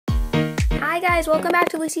guys, welcome back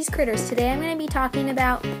to Lucy's Critters. Today I'm going to be talking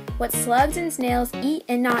about what slugs and snails eat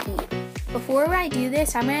and not eat. Before I do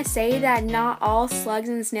this, I'm going to say that not all slugs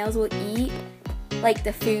and snails will eat like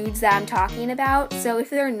the foods that I'm talking about. So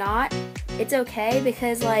if they're not, it's okay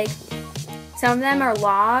because like some of them are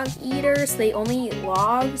log eaters. They only eat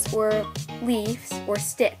logs or leaves or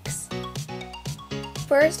sticks.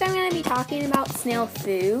 First, I'm going to be talking about snail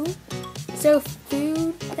food. So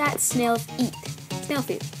food that snails eat. Snail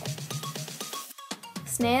food.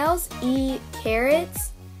 Snails eat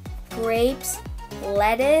carrots, grapes,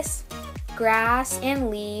 lettuce, grass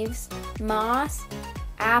and leaves, moss,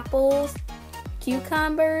 apples,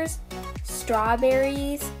 cucumbers,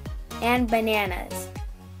 strawberries, and bananas.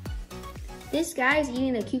 This guy's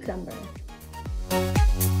eating a cucumber.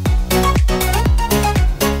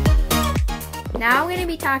 Now we're going to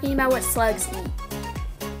be talking about what slugs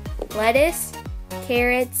eat. Lettuce,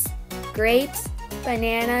 carrots, grapes,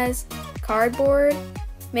 bananas, cardboard,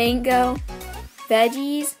 mango,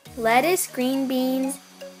 veggies, lettuce, green beans,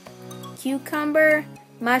 cucumber,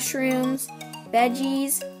 mushrooms,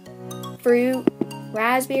 veggies, fruit,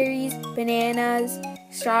 raspberries, bananas,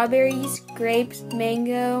 strawberries, grapes,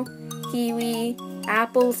 mango, kiwi,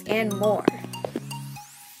 apples, and more.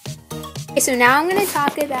 Okay, so now I'm going to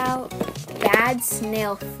talk about bad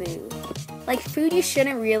snail food. Like food you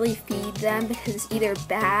shouldn't really feed them because it's either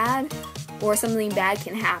bad or something bad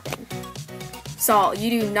can happen. Salt,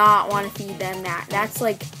 you do not want to feed them that. That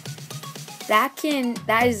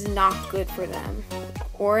is not good for them.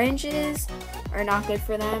 Oranges are not good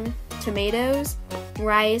for them. Tomatoes,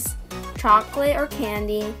 rice, chocolate or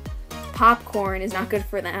candy, popcorn is not good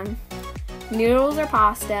for them. Noodles or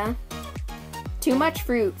pasta. Too much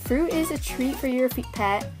fruit. Fruit is a treat for your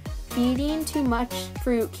pet. Feeding too much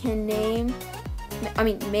fruit can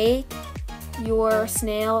make your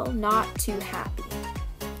snail not too happy.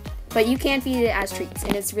 But you can feed it as treats,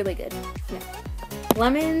 and it's really good. Yeah.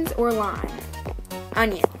 Lemons or lime.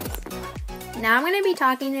 Onions. Now I'm going to be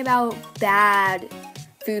talking about bad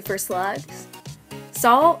food for slugs.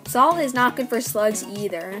 Salt is not good for slugs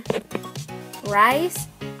either. Rice,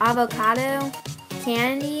 avocado,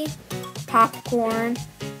 candy, popcorn,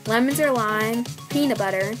 lemons or lime, peanut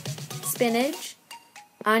butter, spinach,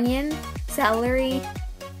 onion, celery,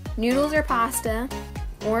 noodles or pasta,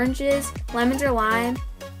 oranges, lemons or lime,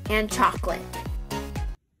 and chocolate.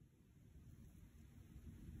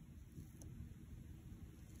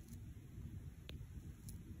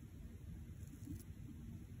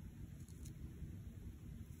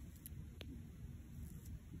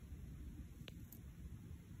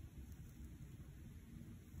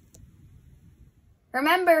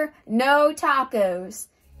 Remember, no tacos.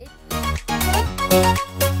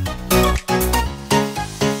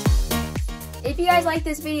 If you guys like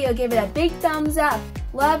this video, give it a big thumbs up.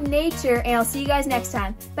 Love nature, and I'll see you guys next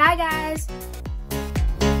time. Bye, guys.